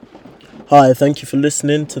Hi, thank you for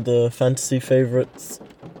listening to the Fantasy Favourites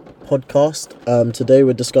podcast. Today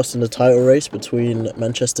we're discussing the title race between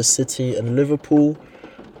Manchester City and Liverpool.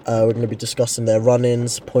 We're going to be discussing their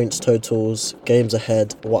run-ins, points totals, games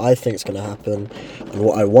ahead, what I think is going to happen, and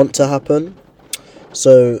what I want to happen.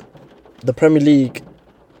 So, the Premier League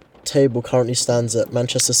table currently stands at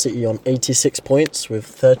Manchester City on 86 points with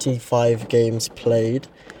 35 games played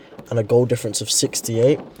and a goal difference of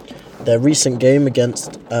 68. Their recent game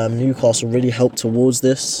against Newcastle really helped towards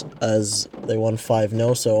this as they won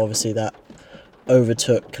 5-0, so obviously that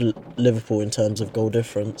overtook Liverpool in terms of goal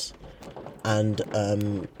difference and,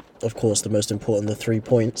 of course, the most important, the 3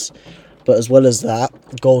 points. But as well as that,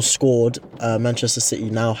 goals scored, Manchester City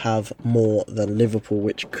now have more than Liverpool,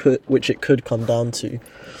 which it could come down to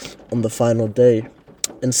on the final day.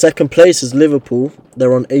 In second place is Liverpool.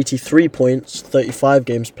 They're on 83 points, 35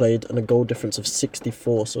 games played, and a goal difference of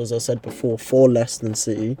 64. So as I said before, 4 less than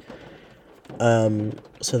City. So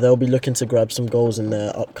they'll be looking to grab some goals in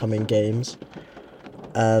their upcoming games.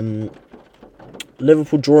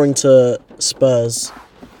 Liverpool drawing to Spurs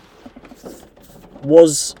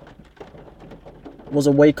was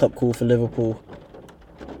a wake-up call for Liverpool,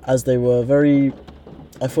 as they were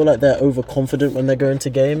I feel like they're overconfident when they go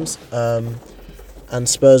into games. And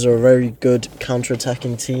Spurs are a very good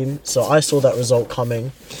counter-attacking team. So I saw that result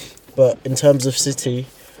coming. But in terms of City,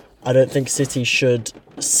 I don't think City should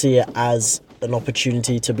see it as an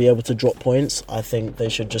opportunity to be able to drop points. I think they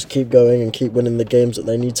should just keep going and keep winning the games that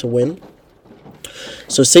they need to win.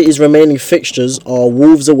 So City's remaining fixtures are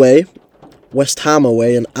Wolves away, West Ham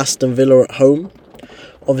away, and Aston Villa at home.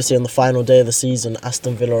 Obviously, on the final day of the season,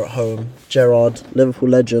 Aston Villa at home. Gerrard, Liverpool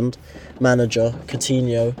legend, manager,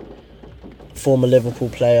 Coutinho, former Liverpool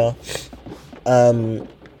player. So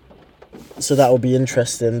that will be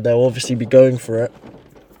interesting. They'll obviously be going for it.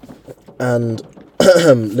 And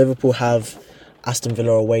Liverpool have Aston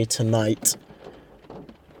Villa away tonight.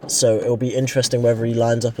 So it'll be interesting whether he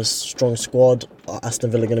lines up a strong squad. Are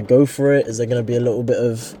Aston Villa going to go for it? Is there going to be a little bit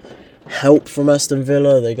of help from Aston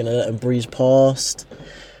Villa? Are they going to let them breeze past?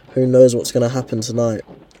 Who knows what's going to happen tonight?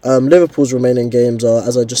 Liverpool's remaining games are,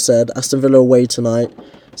 as I just said, Aston Villa away tonight,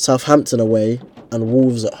 Southampton away, and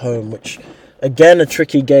Wolves at home, which, again, are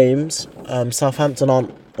tricky games. Southampton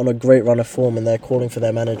aren't on a great run of form, and they're calling for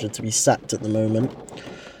their manager to be sacked at the moment.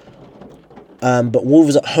 But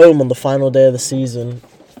Wolves at home on the final day of the season.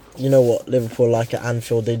 You know what Liverpool are like at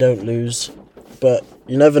Anfield, they don't lose. But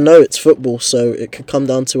you never know, it's football, so it could come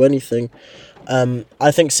down to anything.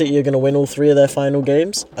 I think City are going to win all 3 of their final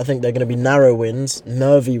games. I think they're going to be narrow wins,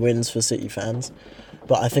 nervy wins for City fans.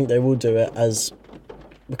 But I think they will do it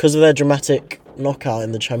because of their dramatic knockout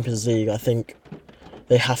in the Champions League. I think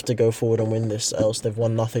they have to go forward and win this, else they've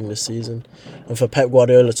won nothing this season. And for Pep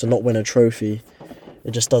Guardiola to not win a trophy,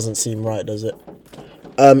 it just doesn't seem right, does it?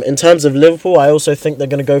 In terms of Liverpool, I also think they're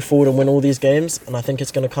going to go forward and win all these games, and I think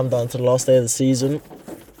it's going to come down to the last day of the season.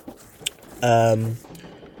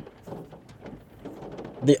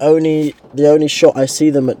 The only shot I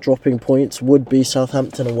see them at dropping points would be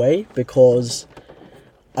Southampton away, because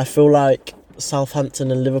I feel like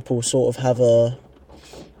Southampton and Liverpool sort of have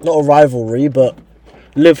not a rivalry, but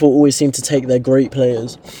Liverpool always seem to take their great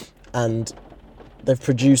players, and they've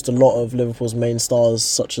produced a lot of Liverpool's main stars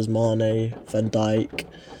such as Mane, Van Dijk.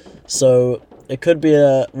 So it could be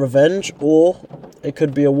a revenge, or it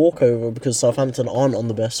could be a walkover, because Southampton aren't on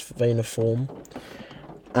the best vein of form,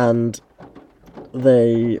 and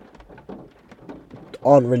they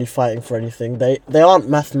aren't really fighting for anything. They aren't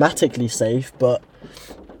mathematically safe, but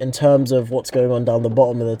in terms of what's going on down the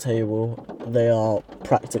bottom of the table, they are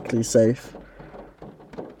practically safe.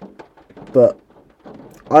 But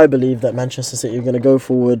I believe that Manchester City are going to go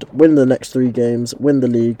forward, win the next 3 games, win the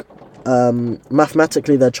league.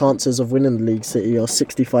 Mathematically, their chances of winning the league, City, are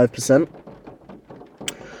 65%.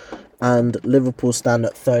 And Liverpool stand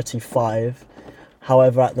at 35%.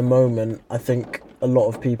 However, at the moment, I think a lot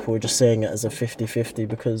of people are just seeing it as a 50-50,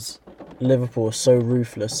 because Liverpool are so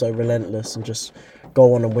ruthless, so relentless, and just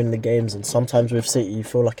go on and win the games. And sometimes with City, you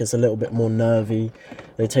feel like it's a little bit more nervy.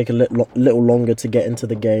 They take a little longer to get into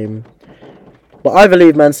the game. But I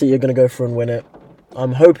believe Man City are going to go through and win it.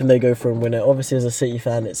 I'm hoping they go through and win it. Obviously, as a City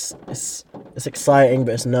fan, it's exciting,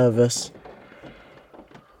 but it's nervous.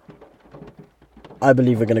 I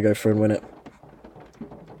believe we're going to go through and win it.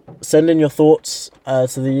 Send in your thoughts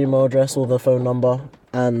to the email address or the phone number,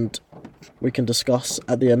 and we can discuss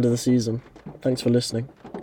at the end of the season. Thanks for listening.